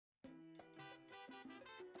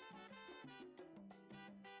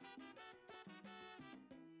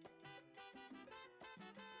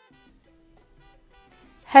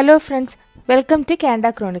Hello friends, welcome to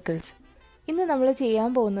Canada Chronicles. ഇന്ന് നമ്മൾ ചെയ്യാൻ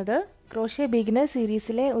പോകുന്നത് Crochet Beginner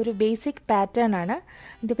സീരീസിലെ ഒരു ബേസിക് പാറ്റേൺ ആണ്.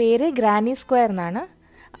 ഇതിന്റെ പേര് ഗ്രാനി സ്ക്വയർ എന്നാണ്.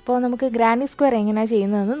 അപ്പോൾ നമുക്ക് ഗ്രാനി സ്ക്വയർ എങ്ങനെയാണ്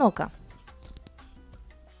ചെയ്യുന്നതെന്ന് നോക്കാം.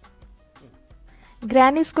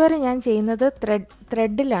 ഗ്രാനി സ്ക്വയർ ഞാൻ ചെയ്യുന്നത്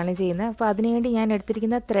ത്രെഡിലാണ് ചെയ്യുന്നത്. അപ്പോൾ അതിനുവേണ്ടി ഞാൻ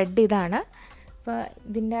എടുത്തിരിക്കുന്ന ത്രെഡ് ഇതാണ്. അപ്പോൾ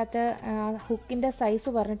ഇതിൻ്റെ അകത്ത് ഹുക്കിൻ്റെ സൈസ്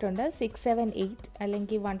പറഞ്ഞിട്ടുണ്ട് 678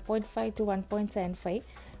 അല്ലെങ്കിൽ 1.5 to 1.75.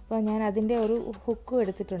 അപ്പോൾ ഞാൻ അതിൻ്റെ ഒരു ഹുക്കും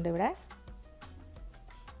എടുത്തിട്ടുണ്ട്. ഇവിടെ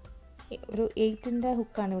ഒരു 8ൻ്റെ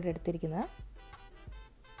ഹുക്കാണ് ഇവിടെ എടുത്തിരിക്കുന്നത്.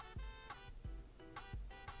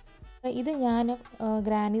 ഇത് ഞാൻ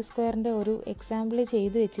ഗ്രാനി സ്ക്വയറിൻ്റെ ഒരു എക്സാമ്പിൾ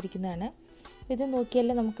ചെയ്ത് വെച്ചിരിക്കുന്നതാണ്. ഇത് നോക്കിയാൽ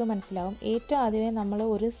നമുക്ക് മനസ്സിലാവും. ഏറ്റവും ആദ്യമേ നമ്മൾ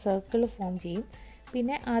ഒരു സർക്കിൾ ഫോം ചെയ്യും.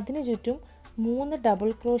 പിന്നെ അതിന് ചുറ്റും 3 ഡബിൾ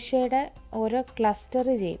ക്രോഷയുടെ ഓരോ ക്ലസ്റ്റർ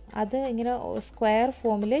ചെയ്യും. അത് ഇങ്ങനെ സ്ക്വയർ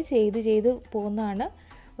ഫോമിൽ ചെയ്ത് പോകുന്നതാണ്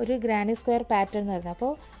ഒരു ഗ്രാനി സ്ക്വയർ പാറ്റേൺ എന്ന് പറയുന്നത്.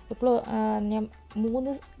 അപ്പോൾ ഇപ്പോൾ ഞാൻ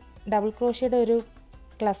 3 ഡബിൾ ക്രോഷയുടെ ഒരു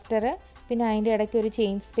ക്ലസ്റ്റർ, പിന്നെ അതിൻ്റെ ഇടയ്ക്ക് ഒരു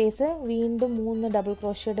ചെയിൻ സ്പേസ്, വീണ്ടും 3 ഡബിൾ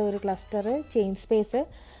ക്രോഷയുടെ ഒരു ക്ലസ്റ്റർ, ചെയിൻ സ്പേസ്,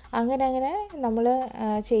 അങ്ങനെ നമ്മൾ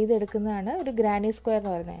ചെയ്തെടുക്കുന്നതാണ് ഒരു ഗ്രാനി സ്ക്വയർ എന്ന്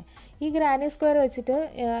പറയുന്നത്. ഈ ഗ്രാനി സ്ക്വയർ വെച്ചിട്ട്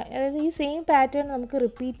അതായത് ഈ സെയിം പാറ്റേൺ നമുക്ക്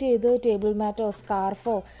റിപ്പീറ്റ് ചെയ്ത് ടേബിൾ മാറ്റോ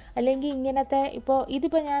സ്കാർഫോ അല്ലെങ്കിൽ ഇങ്ങനത്തെ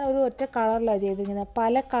ഇതിപ്പോൾ ഞാൻ ഒരു ഒറ്റ കളറിലാണ് ചെയ്തിരിക്കുന്നത്.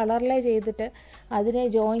 പല കളറിലെ ചെയ്തിട്ട് അതിനെ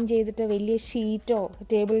ജോയിൻ ചെയ്തിട്ട് വലിയ ഷീറ്റോ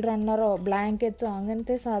ടേബിൾ റണ്ണറോ ബ്ലാങ്കറ്റ്സോ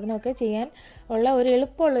അങ്ങനത്തെ സാധനമൊക്കെ ചെയ്യാൻ ഉള്ള ഒരു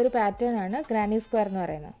എളുപ്പമുള്ളൊരു പാറ്റേൺ ആണ് ഗ്രാനി സ്ക്വയർ എന്ന്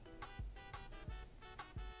പറയുന്നത്.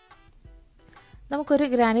 നമുക്കൊരു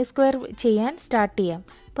ഗ്രാനി സ്ക്വയർ ചെയ്യാൻ സ്റ്റാർട്ട് ചെയ്യാം.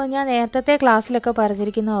 ഇപ്പോൾ ഞാൻ നേരത്തെ ക്ലാസ്സിലൊക്കെ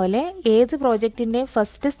പറഞ്ഞിരിക്കുന്ന പോലെ ഏത് പ്രോജക്റ്റിൻ്റെയും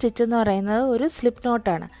ഫസ്റ്റ് സ്റ്റിച്ച് എന്ന് പറയുന്നത് ഒരു സ്ലിപ്പ്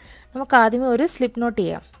നോട്ടാണ്. നമുക്ക് ആദ്യമേ ഒരു സ്ലിപ്പ് നോട്ട്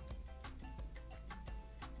ചെയ്യാം.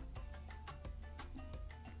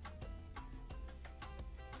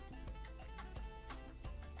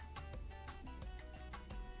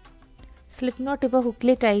 സ്ലിപ്പ് നോട്ട് ഇപ്പോൾ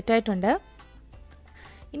ഹുക്കിൽ ടൈറ്റ് ആയിട്ടുണ്ട്.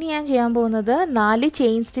 ഇനി ഞാൻ ചെയ്യാൻ പോകുന്നത് 4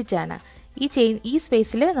 ചെയിൻ സ്റ്റിച്ചാണ്. ഈ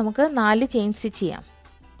സ്പേസിൽ നമുക്ക് 4 ചെയിൻ സ്റ്റിച്ച് ചെയ്യാം.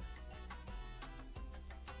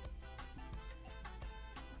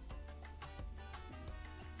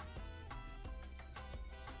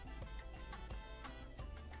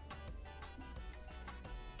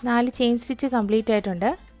 ചെയിൻ സ്റ്റിച്ച് കംപ്ലീറ്റ് ആയിട്ടുണ്ട്.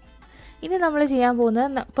 ഇനി നമ്മൾ ചെയ്യാൻ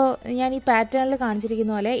പോകുന്നത്, ഇപ്പോൾ ഞാൻ ഈ പാറ്റേണിൽ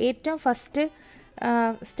കാണിച്ചിരിക്കുന്ന പോലെ ഏറ്റവും ഫസ്റ്റ്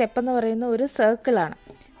സ്റ്റെപ്പ് എന്ന് പറയുന്നത് ഒരു സർക്കിളാണ്.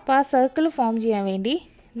 അപ്പോൾ ആ സർക്കിൾ ഫോം ചെയ്യാൻ വേണ്ടി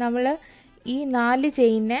നമ്മൾ ഈ 4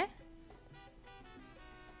 ചെയിനെ,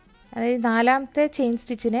 അതായത് 4ാമത്തെ ചെയിൻ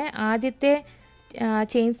സ്റ്റിച്ചിനെ ആദ്യത്തെ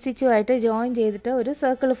ചെയിൻ സ്റ്റിച്ചുമായിട്ട് ജോയിൻ ചെയ്തിട്ട് ഒരു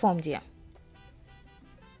സർക്കിൾ ഫോം ചെയ്യാം.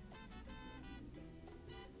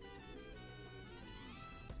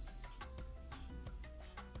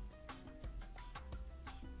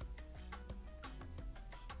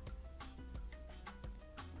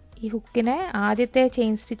 ഈ ഹുക്കിനെ ആദ്യത്തെ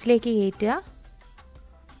ചെയിൻ സ്റ്റിച്ചിലേക്ക് കയറ്റുക.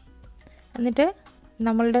 എന്നിട്ട്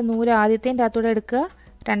നമ്മളുടെ നൂല് ആദ്യത്തേൻ്റെ അകത്തൂടെ എടുക്കുക,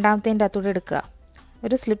 രണ്ടാമത്തേൻ്റെ അകത്തൂടെ എടുക്കുക.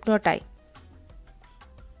 ഒരു സ്ലിപ്പ് നോട്ടായി.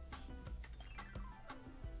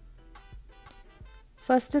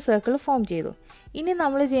 ഫസ്റ്റ് സർക്കിൾ ഫോം ചെയ്തു. ഇനി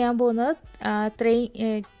നമ്മൾ ചെയ്യാൻ പോകുന്നത്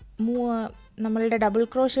നമ്മളുടെ ഡബിൾ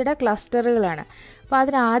ക്രോഷയുടെ ക്ലസ്റ്ററുകളാണ്. അപ്പോൾ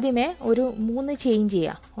അതിനാദ്യമേ ഒരു 3 ചെയിൻ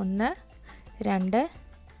ചെയ്യുക. 1 2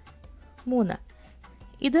 3.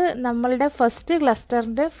 ഇത് നമ്മളുടെ ഫസ്റ്റ്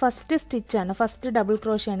ക്ലസ്റ്ററിൻ്റെ ഫസ്റ്റ് സ്റ്റിച്ചാണ്, ഫസ്റ്റ് ഡബിൾ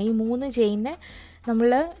ക്രോഷയാണ്. ഈ 3 ചെയിനെ നമ്മൾ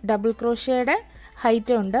ഡബിൾ ക്രോഷയുടെ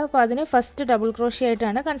ഹൈറ്റ് ഉണ്ട്. അപ്പോൾ അതിനെ ഫസ്റ്റ് ഡബിൾ ക്രോഷേ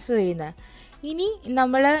ആയിട്ടാണ് കൺസിഡർ ചെയ്യുന്നത്. ഇനി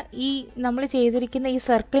നമ്മൾ ചെയ്തിരിക്കുന്ന ഈ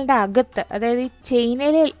സർക്കിളിൻ്റെ അകത്ത്, അതായത് ഈ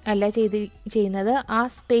ചെയിനിൽ അല്ല ചെയ്യുന്നത്, ആ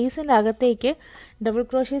സ്പേസിൻ്റെ അകത്തേക്ക് ഡബിൾ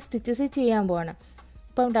ക്രോഷേ സ്റ്റിച്ചസ് ചെയ്യാൻ പോവാണ്.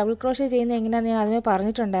 അപ്പം ഡബിൾ ക്രോഷേ ചെയ്യുന്നത് എങ്ങനെയാണെന്ന് ഞാൻ ആദ്യമേ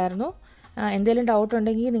പറഞ്ഞിട്ടുണ്ടായിരുന്നു. എന്തെങ്കിലും ഡൗട്ട്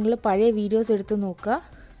ഉണ്ടെങ്കിൽ നിങ്ങൾ പഴയ വീഡിയോസ് എടുത്ത് നോക്കുക.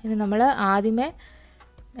 ഇനി നമ്മൾ ആദ്യമേ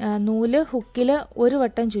നൂല് ഹുക്കിൽ ഒരു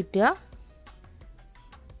വട്ടം ചുറ്റുക.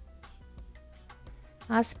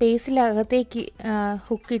 ആ സ്പേസിലകത്തേക്ക്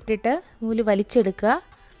ഹുക്ക് ഇട്ടിട്ട് നൂല് വലിച്ചെടുക്കുക.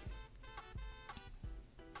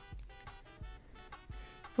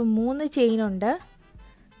 ഇപ്പം 3 ചെയിനുണ്ട്,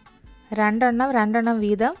 2 എണ്ണം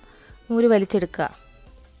വീതം നൂല് വലിച്ചെടുക്കുക.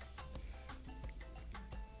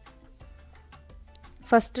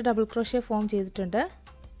 ഫസ്റ്റ് ഡബിൾ ക്രോഷേ ഫോം ചെയ്തിട്ടുണ്ട്.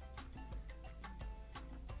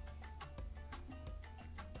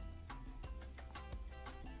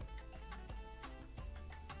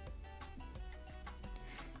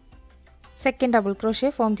 സെക്കൻഡ് ഡബിൾ ക്രോഷേ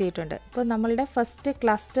ഫോം ചെയ്തിട്ടുണ്ട്. ഇപ്പോൾ നമ്മളുടെ ഫസ്റ്റ്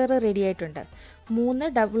ക്ലസ്റ്റർ റെഡി ആയിട്ടുണ്ട്. 3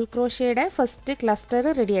 ഡബിൾ ക്രോഷയുടെ ഫസ്റ്റ് ക്ലസ്റ്റർ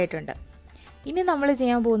റെഡി ആയിട്ടുണ്ട്. ഇനി നമ്മൾ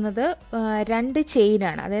ചെയ്യാൻ പോകുന്നത് 2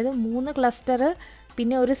 ചെയിനാണ്. അതായത് 3 ക്ലസ്റ്റർ,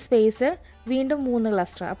 പിന്നെ ഒരു സ്പേസ്, വീണ്ടും 3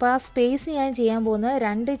 ക്ലസ്റ്റർ. അപ്പോൾ ആ സ്പേസ് ഞാൻ ചെയ്യാൻ പോകുന്നത്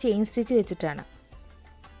 2 ചെയിൻ സ്റ്റിച്ച് വെച്ചിട്ടാണ്.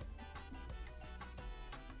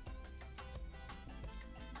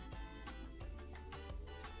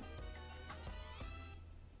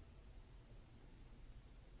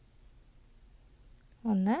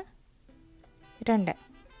 1 2.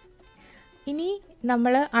 ഇനി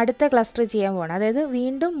നമ്മൾ അടുത്ത ക്ലസ്റ്റർ ചെയ്യാൻ പോകണം. അതായത്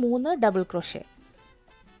വീണ്ടും 3 ഡബിൾ ക്രോഷേ.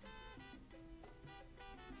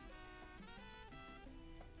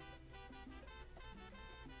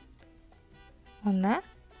 1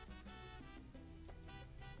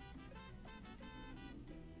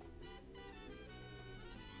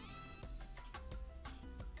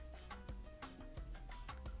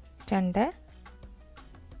 2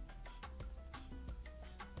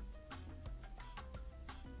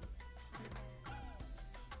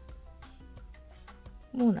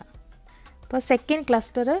 3. അപ്പോൾ സെക്കൻഡ്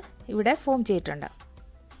ക്ലസ്റ്റർ ഇവിടെ ഫോം ചെയ്തിട്ടുണ്ട്.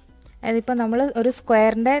 അതിപ്പോൾ നമ്മൾ ഒരു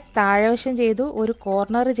സ്ക്വയറിൻ്റെ താഴെവശം ചെയ്തു, ഒരു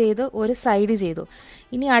കോർണർ ചെയ്തു, ഒരു സൈഡ് ചെയ്തു.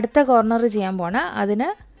 ഇനി അടുത്ത കോർണർ ചെയ്യാൻ പോണ അതിന്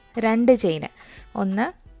 2 ചെയിൻ. 1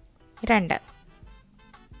 2.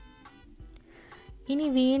 ഇനി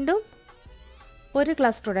വീണ്ടും ഒരു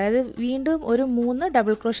ക്ലസ്റ്റർ, അതായത് വീണ്ടും ഒരു 3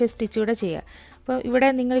 ഡബിൾ ക്രോഷേ സ്റ്റിച്ച് കൂടെ ചെയ്യുക. അപ്പോൾ ഇവിടെ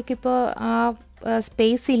നിങ്ങൾക്കിപ്പോൾ ആ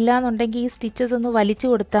സ്പേസ് ഇല്ലയെന്നുണ്ടെങ്കിൽ ഈ സ്റ്റിച്ചസ് ഒന്ന് വലിച്ചു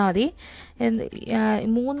കൊടുത്താൽ മതി.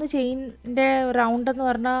 3 ചെയിൻ്റെ റൗണ്ട് എന്ന്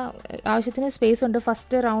പറഞ്ഞാൽ ആവശ്യത്തിന് സ്പേസ് ഉണ്ട്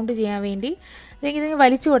ഫസ്റ്റ് റൗണ്ട് ചെയ്യാൻ വേണ്ടി. അല്ലെങ്കിൽ ഇത്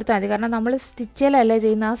വലിച്ചു കൊടുത്താൽ മതി, കാരണം നമ്മൾ സ്റ്റിച്ചിലല്ല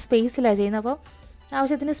ചെയ്യുന്നത്, ആ സ്പേസിലാണ് ചെയ്യുന്നത്. അപ്പോൾ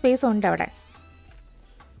ആവശ്യത്തിന് സ്പേസ് ഉണ്ട് അവിടെ.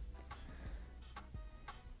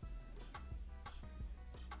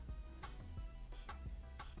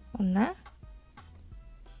 ഒന്ന്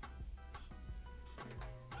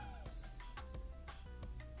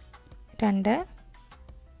 2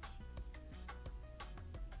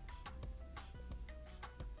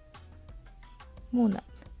 3.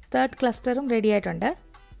 തേർഡ് ക്ലസ്റ്ററും റെഡി ആയിട്ടുണ്ട്.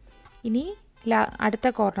 ഇനി അടുത്ത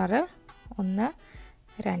കോർണർ 1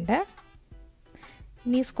 2.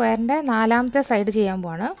 ഇനി സ്ക്വയറിൻ്റെ 4ാമത്തെ സൈഡ് ചെയ്യാൻ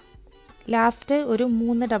പോവാണ്. ലാസ്റ്റ് ഒരു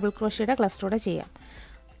 3 ഡബിൾ ക്രോഷയുടെ ക്ലസ്റ്ററൂടെ ചെയ്യാം.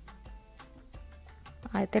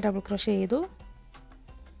 ആദ്യത്തെ ഡബിൾ ക്രോഷേ ചെയ്തു,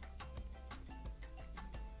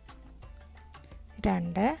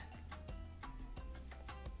 2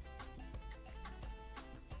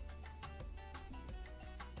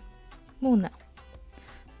 3.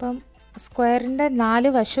 അപ്പം സ്ക്വയറിൻ്റെ 4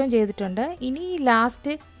 വശവും ചെയ്തിട്ടുണ്ട്. ഇനി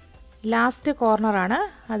ലാസ്റ്റ് കോർണറാണ്,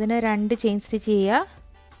 അതിന് 2 ചെയിൻ സ്റ്റിച്ച് ചെയ്യുക.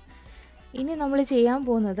 ഇനി നമ്മൾ ചെയ്യാൻ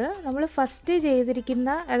പോകുന്നത് നമ്മൾ ഫസ്റ്റ് ചെയ്തിരിക്കുന്ന,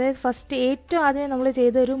 അതായത് ഫസ്റ്റ് ഏറ്റവും ആദ്യമേ നമ്മൾ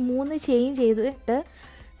ചെയ്ത ഒരു 3 ചെയിൻ ചെയ്തിട്ട്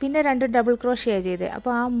പിന്നെ 2 ഡബിൾ ക്രോഷയാണ് ചെയ്തത്.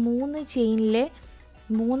 അപ്പോൾ ആ 3 ചെയിനിലെ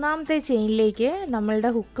 3ാമത്തെ ചെയിനിലേക്ക്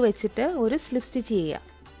നമ്മളുടെ ഹുക്ക് വെച്ചിട്ട് ഒരു സ്ലിപ്പ് സ്റ്റിച്ച് ചെയ്യുക.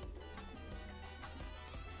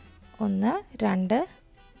 1 2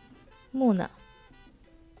 3.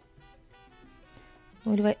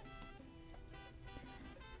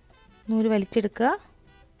 നൂല് വലിച്ചെടുക്കുക.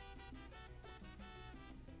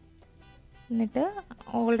 എന്നിട്ട്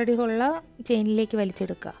ഓൾറെഡി ഉള്ള ചെയിനിലേക്ക്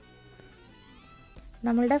വലിച്ചെടുക്കുക.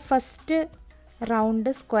 നമ്മളുടെ ഫസ്റ്റ് റൗണ്ട്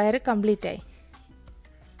സ്ക്വയർ കംപ്ലീറ്റ് ആയി.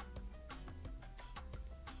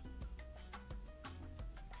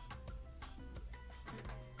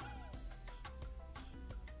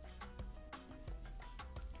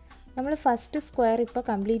 നമ്മൾ ഫസ്റ്റ് സ്ക്വയർ ഇപ്പോൾ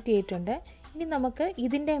കംപ്ലീറ്റ് ചെയ്തിട്ടുണ്ട്. ഇനി നമുക്ക്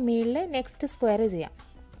ഇതിൻ്റെ മുകളിൽ നെക്സ്റ്റ് സ്ക്വയർ ചെയ്യാം.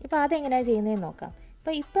 ഇപ്പോൾ അതെങ്ങനെയാണ് ചെയ്യുന്നതെന്ന് നോക്കാം.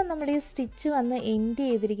 ഇപ്പം നമ്മൾ ഈ സ്റ്റിച്ച് വന്ന് എൻഡ്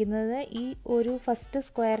ചെയ്തിരിക്കുന്നത് ഈ ഒരു ഫസ്റ്റ്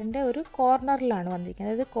സ്ക്വയറിൻ്റെ ഒരു കോർണറിലാണ്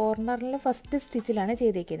വന്നിരിക്കുന്നത്. അതായത് കോർണറിൽ ഫസ്റ്റ് സ്റ്റിച്ചിലാണ്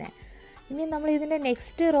ചെയ്തിരിക്കുന്നത്. ഇനി നമ്മൾ ഇതിൻ്റെ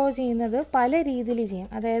നെക്സ്റ്റ് റോ ചെയ്യുന്നത് പല രീതിയിൽ ചെയ്യും.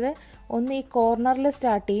 അതായത് ഒന്ന് ഈ കോർണറിൽ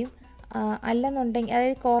സ്റ്റാർട്ട് ചെയ്യും, അല്ലെന്നുണ്ടെങ്കിൽ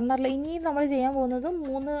അതായത് കോർണറിൽ ഇനി നമ്മൾ ചെയ്യാൻ പോകുന്നതും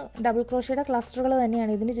 3 ഡബിൾ ക്രോഷയുടെ ക്ലസ്റ്ററുകൾ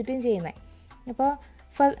തന്നെയാണ് ഇതിന് ചുറ്റും ചെയ്യുന്നത്. അപ്പോൾ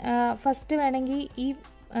ഫസ്റ്റ് വേണമെങ്കിൽ ഈ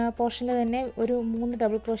പോർഷനിൽ തന്നെ ഒരു 3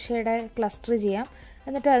 ഡബിൾ ക്രോഷയുടെ ക്ലസ്റ്റർ ചെയ്യാം,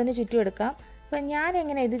 എന്നിട്ട് അതിന് ചുറ്റും എടുക്കാം. അപ്പം ഞാൻ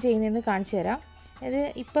എങ്ങനെ ഇത് ചെയ്യുന്നതെന്ന് കാണിച്ചു തരാം.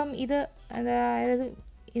 അതായത്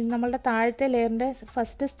നമ്മളുടെ താഴത്തെ ലെയറിൻ്റെ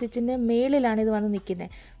ഫസ്റ്റ് സ്റ്റിച്ചിൻ്റെ മേളിലാണ് ഇത് വന്ന്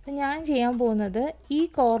നിൽക്കുന്നത്. അപ്പം ഞാൻ ചെയ്യാൻ പോകുന്നത് ഈ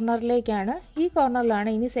കോർണറിലാണ്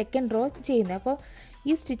ഇനി സെക്കൻഡ് റോ ചെയ്യുന്നത്. അപ്പോൾ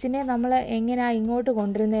ഈ സ്റ്റിച്ചിനെ നമ്മൾ എങ്ങനെയാണ് ഇങ്ങോട്ട്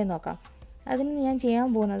കൊണ്ടുവരുന്നതെന്ന് നോക്കാം. അതിന് ഞാൻ ചെയ്യാൻ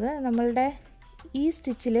പോകുന്നത് നമ്മളുടെ ഈ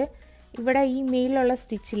സ്റ്റിച്ചിൽ ഇവിടെ ഈ മേളിലുള്ള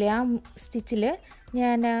സ്റ്റിച്ചിൽ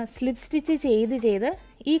ഞാൻ സ്ലിപ്പ് സ്റ്റിച്ച് ചെയ്ത്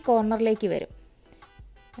ഈ കോർണറിലേക്ക് വരും.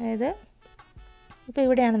 അതായത് ഇപ്പോൾ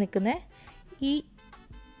ഇവിടെയാണ് നിൽക്കുന്നത്.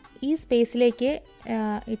 ഈ സ്പേസിലേക്ക്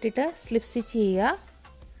ഇട്ടിട്ട് സ്ലിപ്പ് സ്റ്റിച്ച് ചെയ്യുക.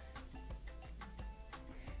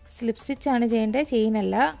 സ്ലിപ്പ് സ്റ്റിച്ചാണ് ചെയ്യേണ്ടത്,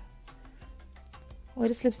 ചെയിനല്ല.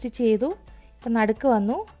 ഒരു സ്ലിപ്പ് സ്റ്റിച്ച് ചെയ്തു. ഇപ്പം നടുക്ക്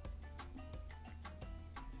വന്നു,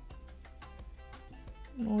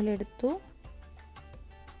 നൂലെടുത്തു.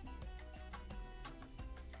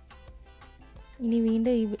 ഇനി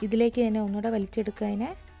വീണ്ടും ഇതിലേക്ക് തന്നെ ഒന്നുകൂടെ വലിച്ചെടുക്കുക.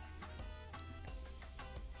 അതിനെ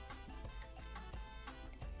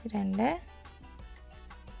 2 3.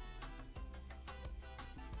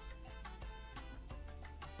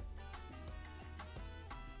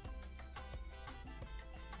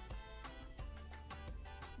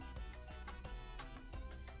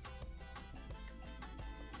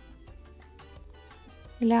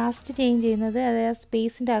 ലാസ്റ്റ് ചെയിൻ ചെയ്യുന്നത് അതായത്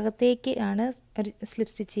സ്പേസിൻ്റെ അകത്തേക്ക് ആണ് ഒരു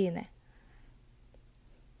സ്ലിപ്പ് സ്റ്റിച്ച് ചെയ്യുന്നത്.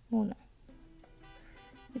 3.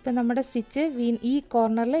 ഇപ്പം നമ്മുടെ സ്റ്റിച്ച് ഈ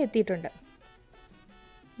കോർണറിൽ എത്തിയിട്ടുണ്ട്.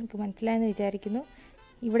 നമുക്ക് മനസ്സിലായെന്ന് വിചാരിക്കുന്നു.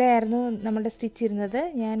 ഇവിടെ ആയിരുന്നു നമ്മുടെ സ്റ്റിച്ച് ഇരുന്നത്.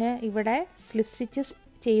 ഞാൻ ഇവിടെ സ്ലിപ്പ് സ്റ്റിച്ച്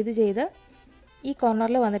ചെയ്ത് ഈ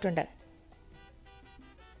കോർണറിൽ വന്നിട്ടുണ്ട്.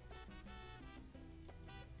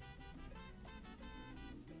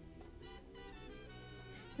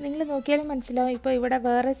 നിങ്ങൾ നോക്കിയാലും മനസ്സിലാവും. ഇപ്പോൾ ഇവിടെ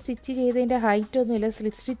വേറെ സ്റ്റിച്ച് ചെയ്തതിൻ്റെ ഹൈറ്റൊന്നുമില്ല,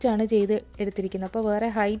 സ്ലിപ്പ് സ്റ്റിച്ചാണ് ചെയ്ത് എടുത്തിരിക്കുന്നത്. അപ്പോൾ വേറെ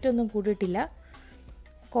ഹൈറ്റൊന്നും കൂടിയിട്ടില്ല.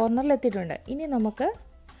 കോർണറിൽ എത്തിയിട്ടുണ്ട്. ഇനി നമുക്ക്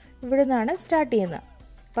ഇവിടെ നിന്നാണ് സ്റ്റാർട്ട് ചെയ്യുന്നത്.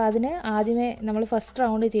 അപ്പോൾ അതിന് ആദ്യമേ നമ്മൾ ഫസ്റ്റ്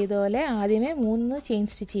റൗണ്ട് ചെയ്ത പോലെ ആദ്യമേ 3 ചെയിൻ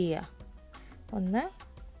സ്റ്റിച്ച് ചെയ്യുക. 1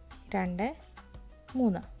 2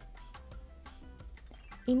 3.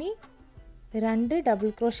 ഇനി 2 ഡബിൾ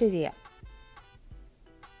ക്രോഷേ ചെയ്യാം.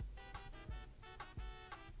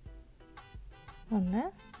 1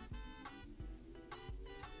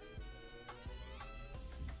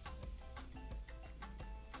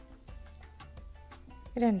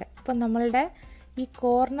 2. അപ്പം നമ്മളുടെ ഈ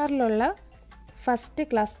കോർണറിലുള്ള ഫസ്റ്റ്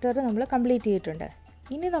ക്ലസ്റ്റർ നമ്മൾ കംപ്ലീറ്റ് ചെയ്തിട്ടുണ്ട്.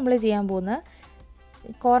 ഇനി നമ്മൾ ചെയ്യാൻ പോകുന്ന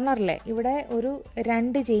കോർണറിൽ ഇവിടെ ഒരു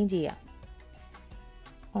 2 ചെയിൻ ചെയ്യാം.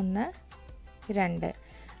 1 2.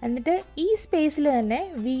 എന്നിട്ട് ഈ സ്പേസിൽ തന്നെ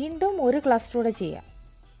വീണ്ടും ഒരു ക്ലസ്റ്റർ കൂടെ ചെയ്യാം.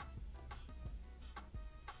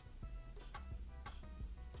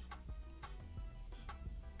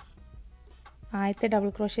 ആദ്യത്തെ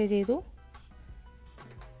ഡബിൾ ക്രോഷേ ചെയ്തു.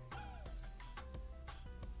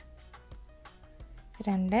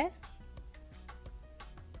 2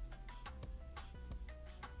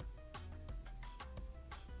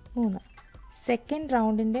 3. സെക്കൻഡ്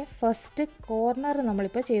റൗണ്ടിൻ്റെ ഫസ്റ്റ് കോർണർ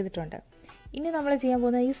നമ്മളിപ്പോൾ ചെയ്തിട്ടുണ്ട്. ഇനി നമ്മൾ ചെയ്യാൻ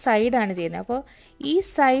പോകുന്നത് ഈ സൈഡാണ് ചെയ്യുന്നത്. അപ്പോൾ ഈ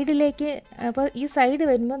സൈഡിലേക്ക് ഈ സൈഡ്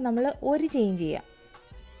വരുമ്പോൾ നമ്മൾ ഒരു ചെയിൻ ചെയ്യാം.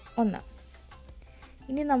 1.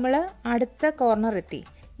 ഇനി നമ്മൾ അടുത്ത കോർണർ എത്തി.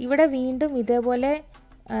 ഇവിടെ വീണ്ടും ഇതേപോലെ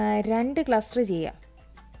 2 ക്ലസ്റ്റർ ചെയ്യാം.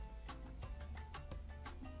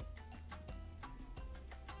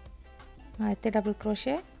 ആദ്യത്തെ ഡബിൾ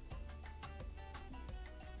ക്രോഷേ,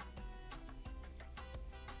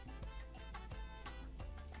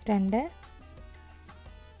 2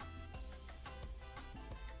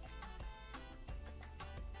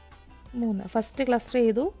 3. ഫസ്റ്റ് ക്ലസ്റ്റർ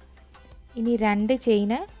ചെയ്തു. ഇനി 2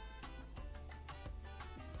 ചെയിന്,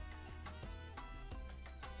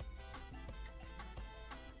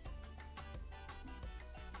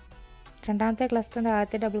 രണ്ടാമത്തെ ക്ലസ്റ്ററിൻ്റെ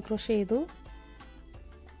ആദ്യത്തെ ഡബിൾ ക്രോഷേ ചെയ്തു.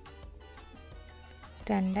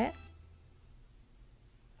 2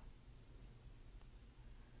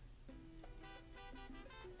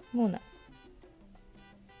 3.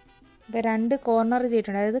 ഇപ്പോൾ 2 കോർണർ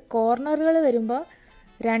ചെയ്തിട്ടുണ്ട്. അതായത് കോർണറുകൾ വരുമ്പോൾ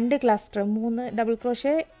 2 cluster, 3 double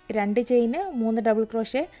crochet, 2 ചെയിന്, 3 double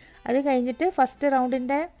crochet. അത് കഴിഞ്ഞിട്ട് ഫസ്റ്റ്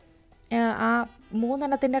റൗണ്ടിൻ്റെ ആ 3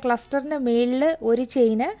 എണ്ണത്തിൻ്റെ ക്ലസ്റ്ററിൻ്റെ മുകളിൽ ഒരു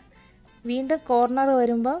ചെയിന്, വീണ്ടും കോർണർ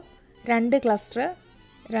വരുമ്പോൾ 2 ക്ലസ്റ്റർ,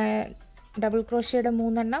 ഡബിൾ ക്രോഷയുടെ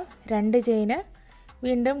 3 എണ്ണം, 2 ചെയിന്,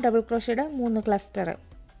 വീണ്ടും ഡബിൾ ക്രോഷയുടെ 3 ക്ലസ്റ്റർ.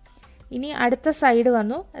 ഇനി അടുത്ത സൈഡ്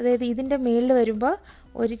വന്നു. അതായത് ഇതിൻ്റെ മുകളിൽ വരുമ്പോൾ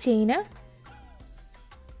ഒരു ചെയിന്.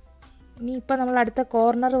 ഇനി ഇപ്പോൾ നമ്മൾ അടുത്ത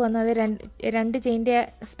കോർണർ വന്നു. അത് 2 ചെയിൻ്റെ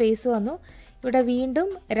സ്പേസ് വന്നു. ഇവിടെ വീണ്ടും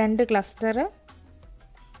 2 ക്ലസ്റ്റർ,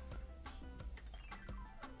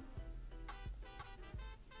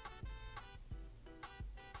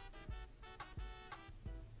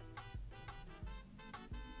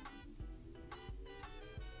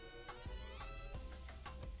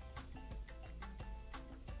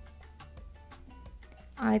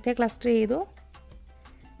 ആദ്യത്തെ ക്ലസ്റ്റർ ചെയ്തു.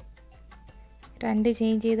 2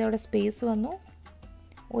 ചെയിൻ ചെയ്ത് അവിടെ സ്പേസ് വന്നു.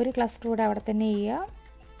 ഒരു ക്ലസ്റ്റർ കൂടെ അവിടെ തന്നെ ചെയ്യുക.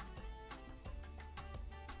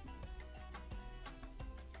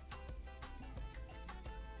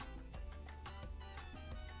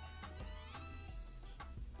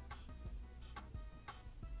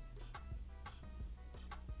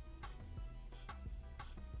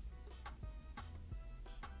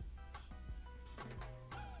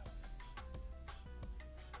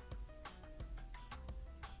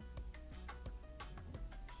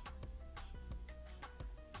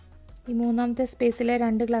 ഈ മൂന്നാമത്തെ സ്പേസിലെ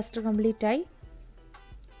 2 ക്ലസ്റ്റർ കംപ്ലീറ്റ് ആയി.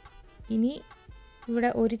 ഇനി ഇവിടെ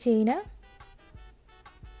ഒരു ചെയിന്,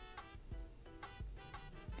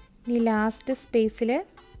 ഇനി ലാസ്റ്റ് സ്പേസിൽ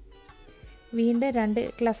വീണ്ടും 2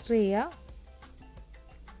 ക്ലസ്റ്റർ ചെയ്യുക.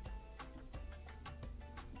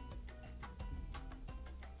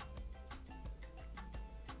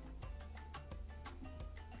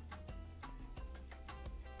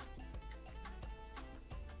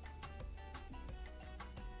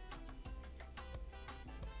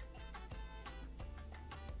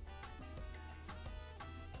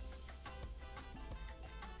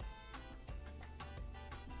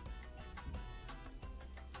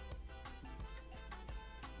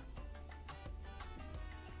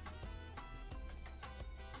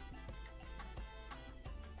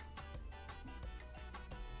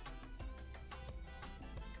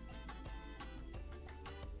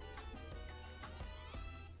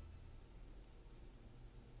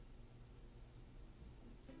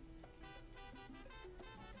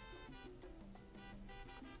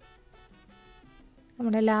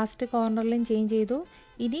 നമ്മുടെ ലാസ്റ്റ് കോർണറിലും ചെയിൻ ചെയ്തു.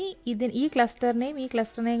 ഇനി ഈ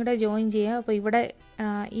ക്ലസ്റ്ററിനെയും കൂടെ ജോയിൻ ചെയ്യുക. അപ്പോൾ ഇവിടെ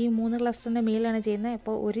ഈ 3 ക്ലസ്റ്ററിൻ്റെ മേലാണ് ചെയ്യുന്നത്.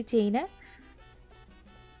 അപ്പോൾ ഒരു ചെയിന്.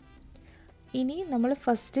 ഇനി നമ്മൾ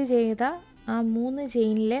ഫസ്റ്റ് ചെയ്ത ആ 3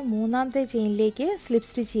 ചെയിനിലെ മൂന്നാമത്തെ ചെയിനിലേക്ക് സ്ലിപ്പ്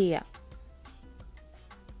സ്റ്റിച്ച് ചെയ്യുക.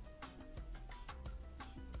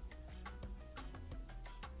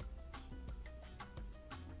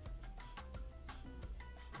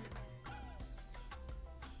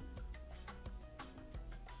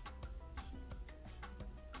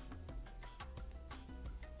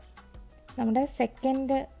 നമ്മുടെ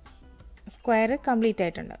സെക്കൻഡ് സ്ക്വയർ കംപ്ലീറ്റ്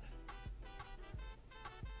ആയിട്ടുണ്ട്.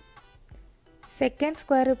 സെക്കൻഡ്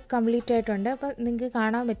സ്ക്വയർ കംപ്ലീറ്റ് ആയിട്ടുണ്ട്. അപ്പോൾ നിങ്ങൾക്ക്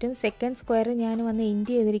കാണാൻ പറ്റും സെക്കൻഡ് സ്ക്വയർ ഞാൻ വന്ന്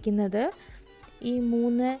എൻഡ് ചെയ്തിരിക്കുന്നത് ഈ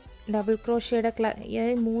 3 ഡബിൾ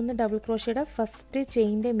ക്രോഷയുടെ ഫസ്റ്റ്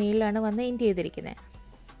ചെയിൻ്റെ മേളിലാണ് വന്ന് എൻഡ് ചെയ്തിരിക്കുന്നത്.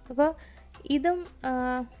 അപ്പോൾ ഇതും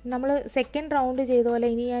നമ്മൾ സെക്കൻഡ് റൗണ്ട് ചെയ്ത പോലെ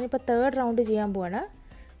ഇനി ഞാനിപ്പോൾ തേർഡ് റൗണ്ട് ചെയ്യാൻ പോവാണ്.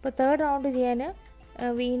 അപ്പോൾ തേർഡ് റൗണ്ട് ചെയ്യാൻ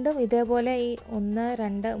വീണ്ടും ഇതേപോലെ ഈ 1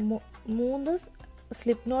 2 3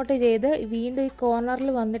 സ്ലിപ്പ് നോട്ട് ചെയ്ത് വീണ്ടും ഈ കോർണറിൽ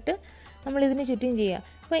വന്നിട്ട് നമ്മളിതിന് ചുറ്റും ചെയ്യുക.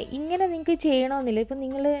 അപ്പോൾ ഇങ്ങനെ നിങ്ങൾക്ക് ചെയ്യണമെന്നില്ല. ഇപ്പം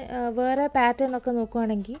നിങ്ങൾ വേറെ പാറ്റേൺ ഒക്കെ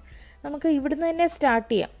നോക്കുകയാണെങ്കിൽ നമുക്ക് ഇവിടുന്ന് തന്നെ സ്റ്റാർട്ട്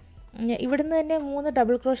ചെയ്യാം. ഇവിടുന്ന് തന്നെ 3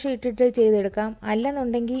 ഡബിൾ ക്രോഷേ ഇട്ടിട്ട് ചെയ്തെടുക്കാം.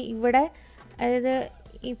 അല്ലെന്നുണ്ടെങ്കിൽ ഇവിടെ അതായത്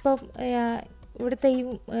ഇപ്പം ഇവിടുത്തെ ഈ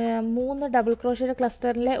 3 ഡബിൾ ക്രോഷയുടെ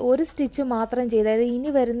ക്ലസ്റ്ററിലെ ഒരു സ്റ്റിച്ച് മാത്രം ചെയ്ത്, അതായത്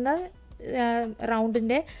ഇനി വരുന്ന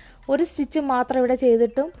റൗണ്ടിൻ്റെ ഒരു സ്റ്റിച്ച് മാത്രം ഇവിടെ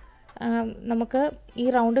ചെയ്തിട്ടും നമുക്ക് ഈ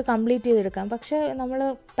റൗണ്ട് കംപ്ലീറ്റ് ചെയ്തെടുക്കാം. പക്ഷേ നമ്മൾ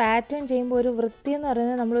പാറ്റേൺ ചെയ്യുമ്പോൾ ഒരു വൃത്തി എന്ന്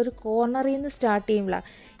പറയുന്നത് നമ്മളൊരു കോർണറിൽ നിന്ന് സ്റ്റാർട്ട് ചെയ്യുമ്പോഴാണ്.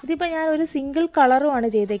 ഇതിപ്പോൾ ഞാൻ ഒരു സിംഗിൾ കളറുമാണ്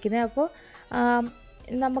ചെയ്തേക്കുന്നത്. അപ്പോൾ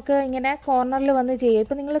നമുക്ക് ഇങ്ങനെ കോർണറിൽ വന്ന് ചെയ്യാം.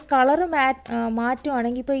 ഇപ്പോൾ നിങ്ങൾ കളറ്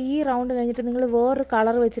മാറ്റുവാണെങ്കിൽ ഇപ്പോൾ ഈ റൗണ്ട് കഴിഞ്ഞിട്ട് നിങ്ങൾ വേറൊരു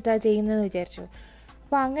കളർ വെച്ചിട്ടാണ് ചെയ്യുന്നതെന്ന് വിചാരിച്ചു.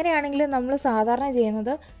 അപ്പോൾ അങ്ങനെയാണെങ്കിൽ നമ്മൾ സാധാരണ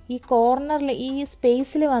ചെയ്യുന്നത് ഈ കോർണറിൽ ഈ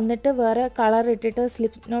സ്പേസിൽ വന്നിട്ട് വേറെ കളർ ഇട്ടിട്ട്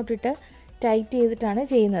സ്ലിപ്പ് നോട്ട് ഇട്ട് ടൈറ്റ് ചെയ്തിട്ടാണ്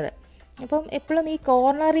ചെയ്യുന്നത്. അപ്പം എപ്പോഴും ഈ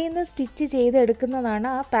കോർണറിൽ നിന്ന് സ്റ്റിച്ച് ചെയ്തെടുക്കുന്നതാണ്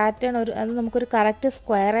ആ പാറ്റേൺ അത് നമുക്കൊരു കറക്റ്റ്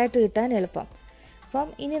സ്ക്വയറായിട്ട് കിട്ടാൻ എളുപ്പം. അപ്പം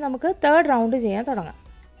ഇനി നമുക്ക് തേർഡ് റൗണ്ട് ചെയ്യാൻ തുടങ്ങാം.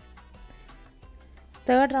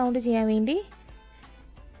 തേർഡ് റൗണ്ട് ചെയ്യാൻ വേണ്ടി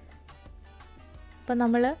ഇപ്പം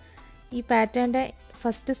നമ്മൾ ഈ പാറ്റേണിൻ്റെ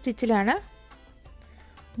ഫസ്റ്റ് സ്റ്റിച്ചിലാണ്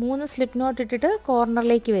 3 സ്ലിപ്പ് നോട്ട് ഇട്ടിട്ട്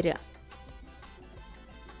കോർണറിലേക്ക് വരിക.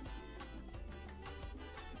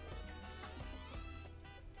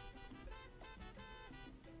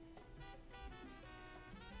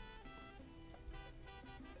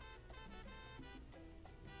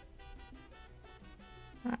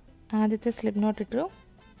 ആദ്യത്തെ സ്ലിപ്പ് നോട്ട് ഇട്ടു.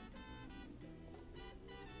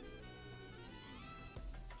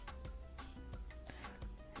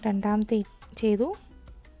 രണ്ടാമത്തെ ചെയ്തു.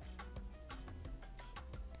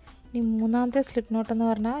 ഇനി മൂന്നാമത്തെ സ്ലിപ്പ് നോട്ട് എന്ന്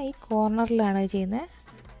പറഞ്ഞാൽ ഈ കോർണറിലാണ് ചെയ്യുന്നത്.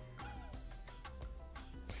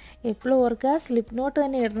 എപ്പോഴും ഓർക്കുക സ്ലിപ്പ് നോട്ട്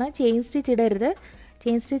തന്നെ ഇടണം, ചെയിൻ സ്റ്റിച്ച് ഇടരുത്.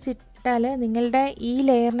 ചെയിൻ സ്റ്റിച്ച് ഇട്ടാൽ നിങ്ങളുടെ ഈ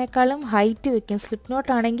ലെയറിനേക്കാളും ഹൈറ്റ് വെക്കും. സ്ലിപ്പ്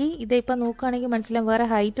നോട്ട് ആണെങ്കിൽ ഇതിപ്പോൾ നോക്കുകയാണെങ്കിൽ മനസ്സിലാവും വേറെ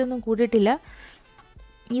ഹൈറ്റ് ഒന്നും കൂടിയിട്ടില്ല.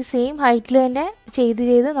 ഈ സെയിം ഹൈറ്റിൽ തന്നെ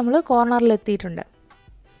ചെയ്ത് നമ്മൾ കോർണറിലെത്തിയിട്ടുണ്ട്.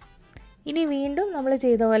 ഇനി വീണ്ടും നമ്മൾ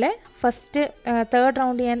ചെയ്ത പോലെ തേർഡ്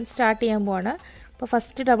റൗണ്ട് ഞാൻ സ്റ്റാർട്ട് ചെയ്യാൻ പോവാണ്. അപ്പോൾ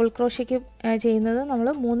ഫസ്റ്റ് ഡബിൾ ക്രോഷയ്ക്ക് ചെയ്യുന്നത് നമ്മൾ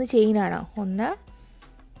 3 ചെയിനാണ്. 1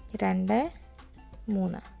 2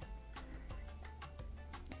 3.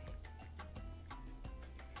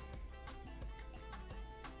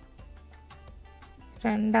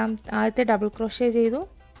 ആദ്യത്തെ ഡബിൾ ക്രോഷേ ചെയ്തു.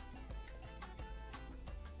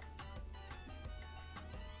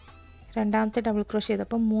 രണ്ടാമത്തെ ഡബിൾ ക്രോഷേ ചെയ്തു.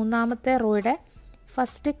 അപ്പം മൂന്നാമത്തെ റോയുടെ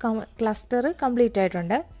ഫസ്റ്റ് ക്ലസ്റ്റർ കംപ്ലീറ്റ്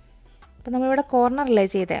ആയിട്ടുണ്ട്. അപ്പം നമ്മളിവിടെ കോർണറിലേ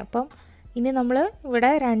ചെയ്തത്. അപ്പം ഇനി നമ്മൾ ഇവിടെ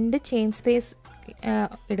 2 ചെയിൻ സ്പേസ്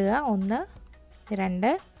ഇടുക. 1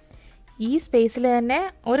 2. ഈ സ്പേസിൽ തന്നെ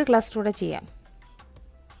ഒരു ക്ലസ്റ്റർ കൂടെ ചെയ്യാം.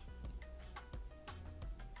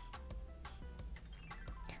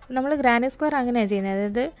 നമ്മൾ ഗ്രാനി സ്ക്വയർ അങ്ങനെയാണ് ചെയ്യുന്നത്.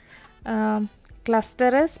 അതായത്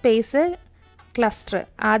ക്ലസ്റ്റർ സ്പേസ് ക്ലസ്റ്റർ.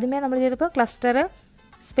 ആദ്യമേ നമ്മൾ ചെയ്തപ്പോൾ cluster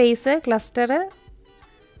space cluster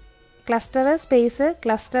space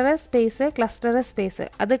cluster space cluster space.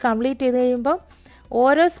 അത് കംപ്ലീറ്റ് ചെയ്ത് കഴിയുമ്പോൾ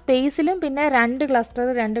ഓരോ സ്പേസിലും പിന്നെ 2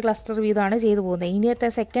 ക്ലസ്റ്റർ വീതമാണ് ചെയ്തു പോകുന്നത്. ഇനിയത്തെ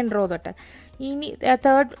സെക്കൻഡ് റോ തൊട്ട്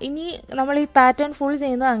ഇനി നമ്മൾ ഈ പാറ്റേൺ ഫുൾ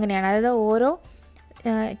ചെയ്യുന്നത് അങ്ങനെയാണ്. അതായത് ഓരോ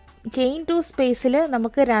ചെയിൻ 2 സ്പേസിൽ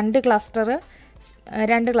നമുക്ക് 2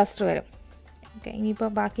 ക്ലസ്റ്റർ വരും. ഓക്കെ,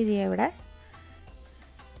 ഇനിയിപ്പോൾ ബാക്കി ചെയ്യാം. ഇവിടെ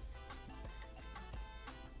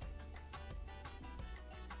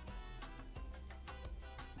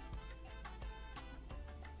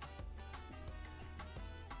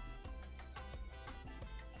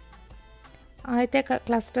ആദ്യത്തെ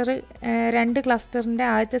ക്ലസ്റ്റർ 2 ക്ലസ്റ്ററിൻ്റെ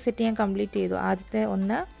ആദ്യത്തെ സെറ്റ് ഞാൻ കംപ്ലീറ്റ് ചെയ്തു. ആദ്യത്തെ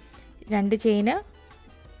 1 2 ചെയിന്,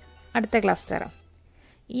 അടുത്ത ക്ലസ്റ്റർ.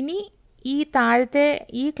 ഇനി ഈ താഴത്തെ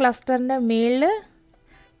ഈ ക്ലസ്റ്ററിൻ്റെ മേളിൽ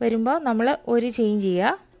വരുമ്പോൾ നമ്മൾ ഒരു ചെയിൻ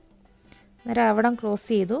ചെയ്യുക. അന്നേരം അവിടെ ക്രോസ്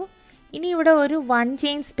ചെയ്തു. ഇനി ഇവിടെ ഒരു 1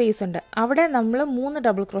 ചെയിൻ സ്പേസ് ഉണ്ട്, അവിടെ നമ്മൾ 3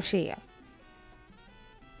 ഡബിൾ ക്രോഷേ ചെയ്യാം.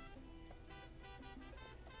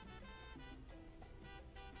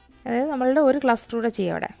 അതായത് നമ്മളുടെ ഒരു ക്ലസ്റ്റർ കൂടെ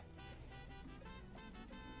ചെയ്യാം അവിടെ.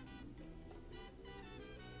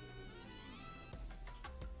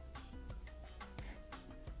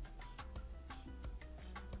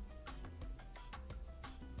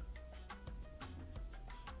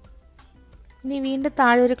 ഇനി വീണ്ടും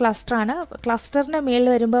താഴെ ഒരു ക്ലസ്റ്ററാണ്. ക്ലസ്റ്ററിൻ്റെ മേളിൽ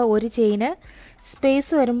വരുമ്പോൾ ഒരു ചെയിന്,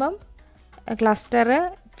 സ്പേസ് വരുമ്പം ക്ലസ്റ്റർ,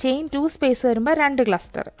 ചെയിൻ 2 സ്പേസ് വരുമ്പോൾ 2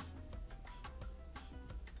 ക്ലസ്റ്റർ.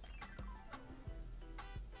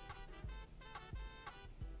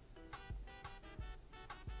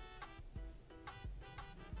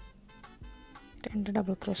 രണ്ട്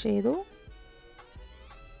ഡബിൾ ക്രോഷേ ചെയ്തു.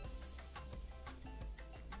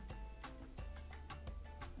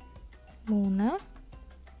 മൂന്ന്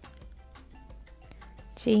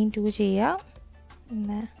ചെയിൻ 2 ചെയ്യുക.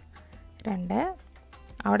 1 2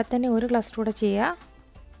 അവിടെ തന്നെ ഒരു ക്ലസ്റ്റർ കൂടെ ചെയ്യുക.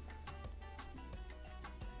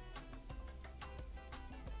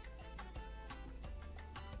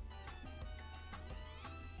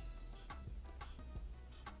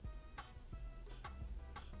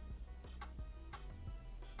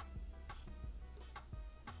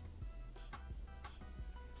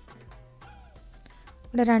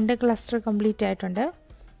 ഇവിടെ 2 ക്ലസ്റ്റർ കംപ്ലീറ്റ് ആയിട്ടുണ്ട്.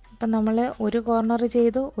 അപ്പം നമ്മൾ ഒരു കോർണർ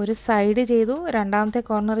ചെയ്തു, ഒരു സൈഡ് ചെയ്തു, രണ്ടാമത്തെ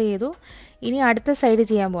കോർണർ ചെയ്തു. ഇനി അടുത്ത സൈഡ്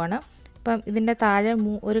ചെയ്യാൻ പോവാണ്. അപ്പം ഇതിൻ്റെ താഴെ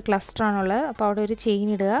ഒരു ക്ലസ്റ്ററാണുള്ളത്, അപ്പോൾ അവിടെ ഒരു ചെയിൻ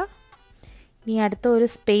ഇടുക. ഇനി അടുത്ത ഒരു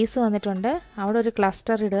സ്പേസ് വന്നിട്ടുണ്ട്, അവിടെ ഒരു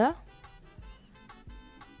ക്ലസ്റ്റർ ഇടുക.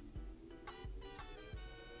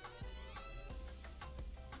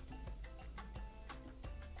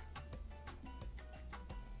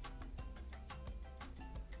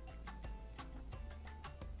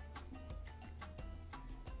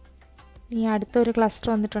 ഇനി അടുത്തൊരു ക്ലസ്റ്റർ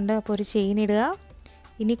വന്നിട്ടുണ്ട്, അപ്പോൾ ഒരു ചെയിൻ ഇടുക.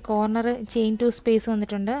 ഇനി കോർണർ ചെയിൻ 2 സ്പേസ്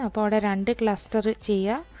വന്നിട്ടുണ്ട്, അപ്പോൾ അവിടെ 2 ക്ലസ്റ്റർ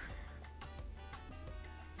ചെയ്യുക.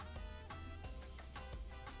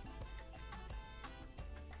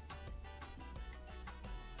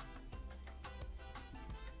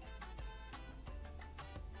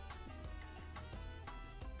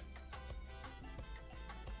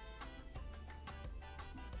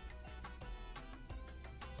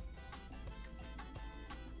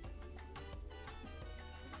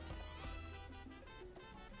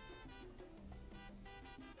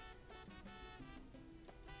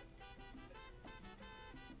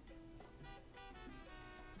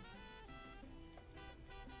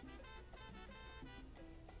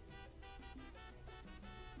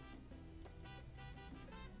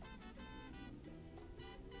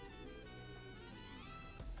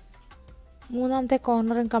 മൂന്നാമത്തെ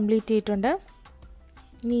കോർണറും കംപ്ലീറ്റ് ചെയ്തിട്ടുണ്ട്.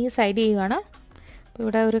 ഇനി ഈ സൈഡ് ചെയ്യുകയാണ്. അപ്പോൾ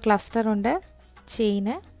ഇവിടെ ഒരു ക്ലസ്റ്റർ ഉണ്ട്,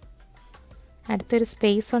 ചെയിന്, അടുത്തൊരു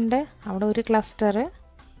സ്പേസ് ഉണ്ട്, അവിടെ ഒരു ക്ലസ്റ്റർ,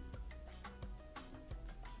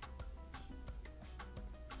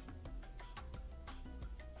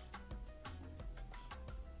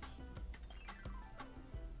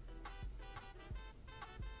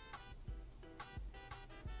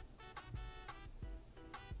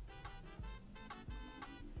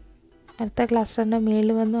 അടുത്ത ക്ലസ്റ്ററിൻ്റെ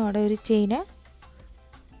മേളിൽ വന്നു, അവിടെ ഒരു ചെയിന്,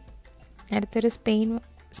 അടുത്തൊരു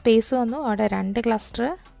സ്പേസ് വന്നു, അവിടെ 2 ക്ലസ്റ്റർ.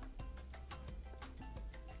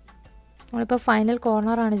 നമ്മളിപ്പോൾ ഫൈനൽ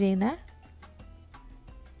കോർണറാണ് ചെയ്യുന്നത്.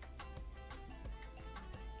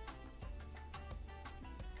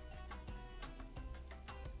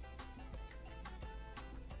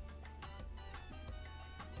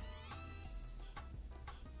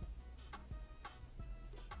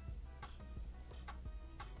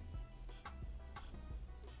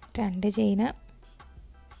 രണ്ട് ചെയിന്,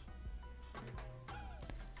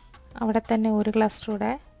 അവിടെ തന്നെ ഒരു ക്ലസ്റ്റർ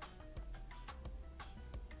കൂടെ,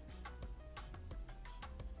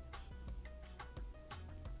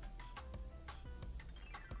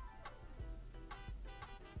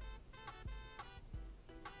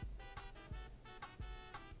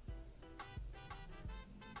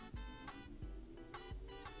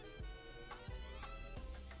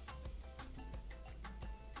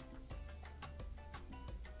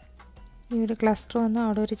 ഈ ഒരു ക്ലസ്റ്റർ വന്ന്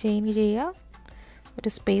അവിടെ ഒരു ചെയിൻ ചെയ്യുക, ഒരു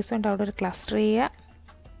സ്പേസ് ഉണ്ട്, അവിടെ ഒരു ക്ലസ്റ്റർ ചെയ്യുക.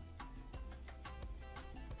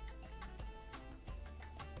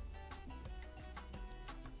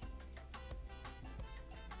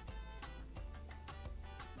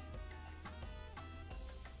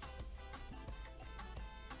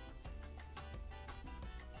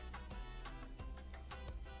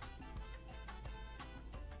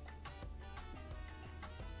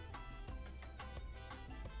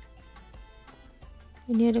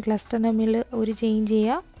 ഇനി ഒരു ക്ലസ്റ്ററിൻ്റെ മേളിൽ ഒരു ചെയിൻ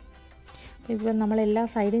ചെയ്യുക. ഇപ്പോൾ നമ്മളെല്ലാ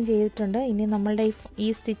സൈഡും ചെയ്തിട്ടുണ്ട്. ഇനി നമ്മളുടെ ഈ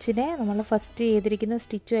സ്റ്റിച്ചിനെ നമ്മൾ ഫസ്റ്റ് ചെയ്തിരിക്കുന്ന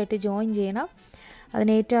സ്റ്റിച്ചുമായിട്ട് ജോയിൻ ചെയ്യണം.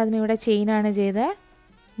 അതിന് ഏറ്റവും ആദ്യം ഇവിടെ ചെയിനാണ് ചെയ്തത്.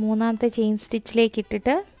 മൂന്നാമത്തെ ചെയിൻ സ്റ്റിച്ചിലേക്ക്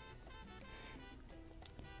ഇട്ടിട്ട്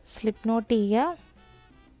സ്ലിപ്പ് നോട്ട് ചെയ്യുക.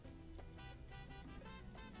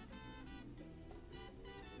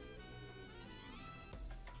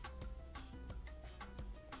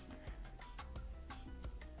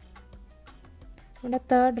 ഇവിടെ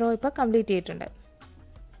തേർഡ് റോ ഇപ്പോൾ കംപ്ലീറ്റ് ചെയ്തിട്ടുണ്ട്.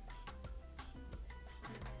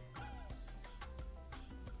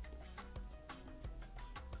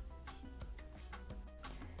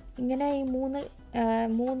 ഇങ്ങനെ ഈ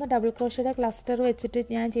മൂന്ന് ഡബിൾ ക്രോഷയുടെ ക്ലസ്റ്റർ വെച്ചിട്ട്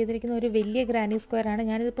ഞാൻ ചെയ്തിരിക്കുന്ന ഒരു വലിയ ഗ്രാനി സ്ക്വയർ ആണ്.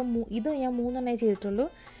 ഞാനിതിപ്പം ഞാൻ 3 എണ്ണേ ചെയ്തിട്ടുള്ളൂ.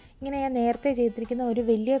 ഇങ്ങനെ ഞാൻ നേരത്തെ ചെയ്തിരിക്കുന്ന ഒരു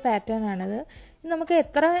വലിയ പാറ്റേൺ ആണിത്. നമുക്ക്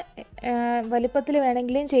എത്ര വലുപ്പത്തിൽ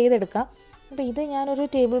വേണമെങ്കിലും ചെയ്തെടുക്കാം. അപ്പോൾ ഇത് ഞാനൊരു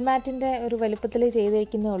ടേബിൾ മാറ്റിൻ്റെ ഒരു വലുപ്പത്തിൽ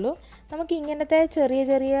ചെയ്തിരിക്കുന്നേ ഉള്ളൂ. നമുക്ക് ഇങ്ങനത്തെ ചെറിയ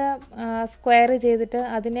ചെറിയ സ്ക്വയർ ചെയ്തിട്ട്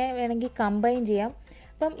അതിനെ വേണമെങ്കിൽ കമ്പൈൻ ചെയ്യാം.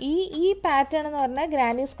 അപ്പം ഈ പാറ്റേൺ എന്ന് പറഞ്ഞാൽ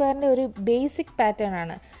ഗ്രാനി സ്ക്വയറിൻ്റെ ഒരു ബേസിക് പാറ്റേൺ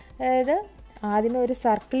ആണ്. അതായത് ആദ്യമേ ഒരു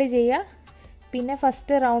സർക്കിൾ ചെയ്യുക, പിന്നെ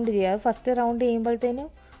ഫസ്റ്റ് റൗണ്ട് ചെയ്യുക. ഫസ്റ്റ് റൗണ്ട് ചെയ്യുമ്പോഴത്തേനും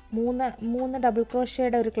മൂന്ന് ഡബിൾ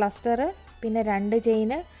ക്രോഷയുടെ ഒരു ക്ലസ്റ്റർ, പിന്നെ 2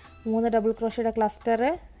 ചെയിന്, 3 ഡബിൾ ക്രോഷയുടെ ക്ലസ്റ്റർ,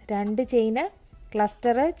 2 ചെയിന്,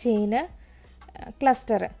 ക്ലസ്റ്റർ, ചെയിന്,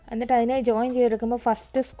 ക്ലസ്റ്റർ. എന്നിട്ട് അതിനെ ജോയിൻ ചെയ്തെടുക്കുമ്പോൾ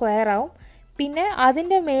ഫസ്റ്റ് സ്ക്വയർ ആവും. പിന്നെ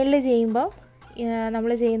അതിൻ്റെ മുകളിൽ ചെയ്യുമ്പോൾ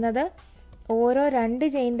നമ്മൾ ചെയ്യുന്നത് ഓരോ 2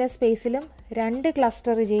 ചെയിൻ്റെ സ്പേസിലും 2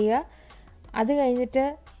 ക്ലസ്റ്റർ ചെയ്യുക. അത് കഴിഞ്ഞിട്ട്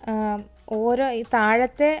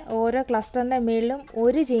താഴത്തെ ഓരോ ക്ലസ്റ്ററിൻ്റെ മുകളിലും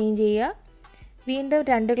ഒരു ചെയിൻ ചെയ്യുക. വീണ്ടും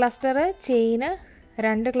 2 ക്ലസ്റ്റർ, ചെയിന്,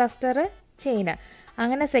 2 ക്ലസ്റ്റർ, ചെയിന്.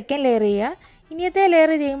 അങ്ങനെ സെക്കൻഡ് ലെയർ ചെയ്യുക. ഇനിയത്തെ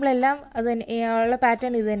ലെയർ ചെയ്യുമ്പോഴെല്ലാം ഉള്ള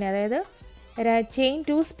പാറ്റേൺ ഇത് തന്നെ. അതായത് ചെയിൻ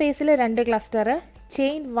 2 സ്പേസിൽ 2 ക്ലസ്റ്റർ,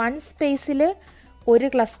 ചെയിൻ 1 സ്പേസിൽ 1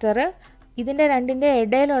 ക്ലസ്റ്റർ, ഇതിൻ്റെ രണ്ടിൻ്റെ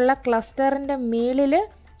ഇടയിലുള്ള ക്ലസ്റ്ററിൻ്റെ മുകളിൽ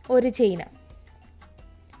ഒരു ചെയിന്.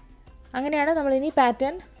 അങ്ങനെയാണ് നമ്മളിനി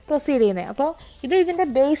പാറ്റേൺ പ്രൊസീഡ് ചെയ്യുന്നത്. അപ്പോൾ ഇതിൻ്റെ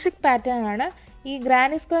ബേസിക് പാറ്റേൺ ആണ്. ഈ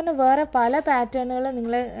ഗ്രാനി സ്ക്വയറിന് വേറെ പല പാറ്റേണുകൾ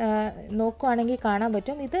നിങ്ങൾ നോക്കുകയാണെങ്കിൽ കാണാൻ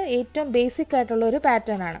പറ്റും. ഇത് ഏറ്റവും ബേസിക് ആയിട്ടുള്ള ഒരു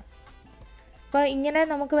പാറ്റേൺ ആണ്. അപ്പോൾ ഇങ്ങനെ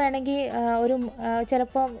നമുക്ക് വേണമെങ്കിൽ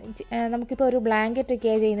ചിലപ്പോൾ നമുക്കിപ്പോൾ ഒരു ബ്ലാങ്കറ്റ്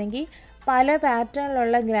ഒക്കെയാണ് ചെയ്യുന്നതെങ്കിൽ പല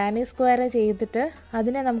പാറ്റേണിലുള്ള ഗ്രാനി സ്ക്വയർ ചെയ്തിട്ട്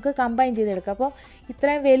അതിനെ നമുക്ക് കമ്പൈൻ ചെയ്തെടുക്കാം. അപ്പോൾ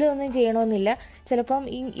ഇത്രയും വലുതൊന്നും ചെയ്യണമെന്നില്ല. ചിലപ്പം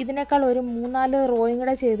ഇതിനേക്കാൾ ഒരു 3-4 റോയും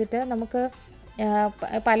കൂടെ ചെയ്തിട്ട് നമുക്ക്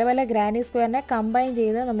പല പല ഗ്രാനി സ്ക്വയറിനെ കമ്പൈൻ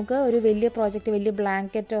ചെയ്ത് നമുക്ക് ഒരു വലിയ പ്രോജക്റ്റ്, വലിയ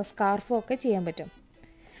ബ്ലാങ്കറ്റോ സ്കാർഫോ ഒക്കെ ചെയ്യാൻ പറ്റും.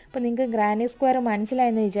 അപ്പോൾ നിങ്ങൾക്ക് ഗ്രാനി സ്ക്വയർ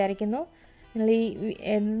മനസ്സിലായെന്ന് വിചാരിക്കുന്നു. നിങ്ങൾ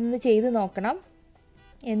എന്ന് ചെയ്ത് നോക്കണം.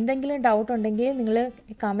 എന്തെങ്കിലും ഡൗട്ട് ഉണ്ടെങ്കിൽ നിങ്ങൾ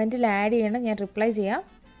കമൻറ്റിൽ ആഡ് ചെയ്യണം, ഞാൻ റിപ്ലൈ ചെയ്യാം.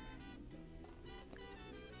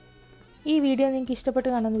 ഈ വീഡിയോ നിങ്ങൾക്ക് ഇഷ്ടപ്പെട്ട്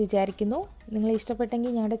കാണുമെന്ന് വിചാരിക്കുന്നു. നിങ്ങൾ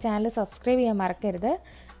ഇഷ്ടപ്പെട്ടെങ്കിൽ ഞങ്ങളുടെ ചാനൽ സബ്സ്ക്രൈബ് ചെയ്യാൻ മറക്കരുത്.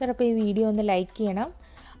 അതോടൊപ്പം ഈ വീഡിയോ ഒന്ന് ലൈക്ക് ചെയ്യണം.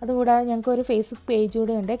 അതുകൂടാതെ ഞങ്ങൾക്കൊരു ഫേസ്ബുക്ക് പേജ്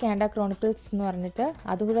കൂടെ ഉണ്ട്, കാനഡ ക്രോണിക്കിൾസ് എന്ന് പറഞ്ഞിട്ട്.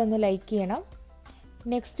 അതുകൂടെ ഒന്ന് ലൈക്ക് ചെയ്യണം.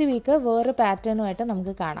 നെക്സ്റ്റ് വീക്ക് വേറെ പാറ്റേണുമായിട്ട്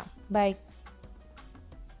നമുക്ക് കാണാം. ബൈ.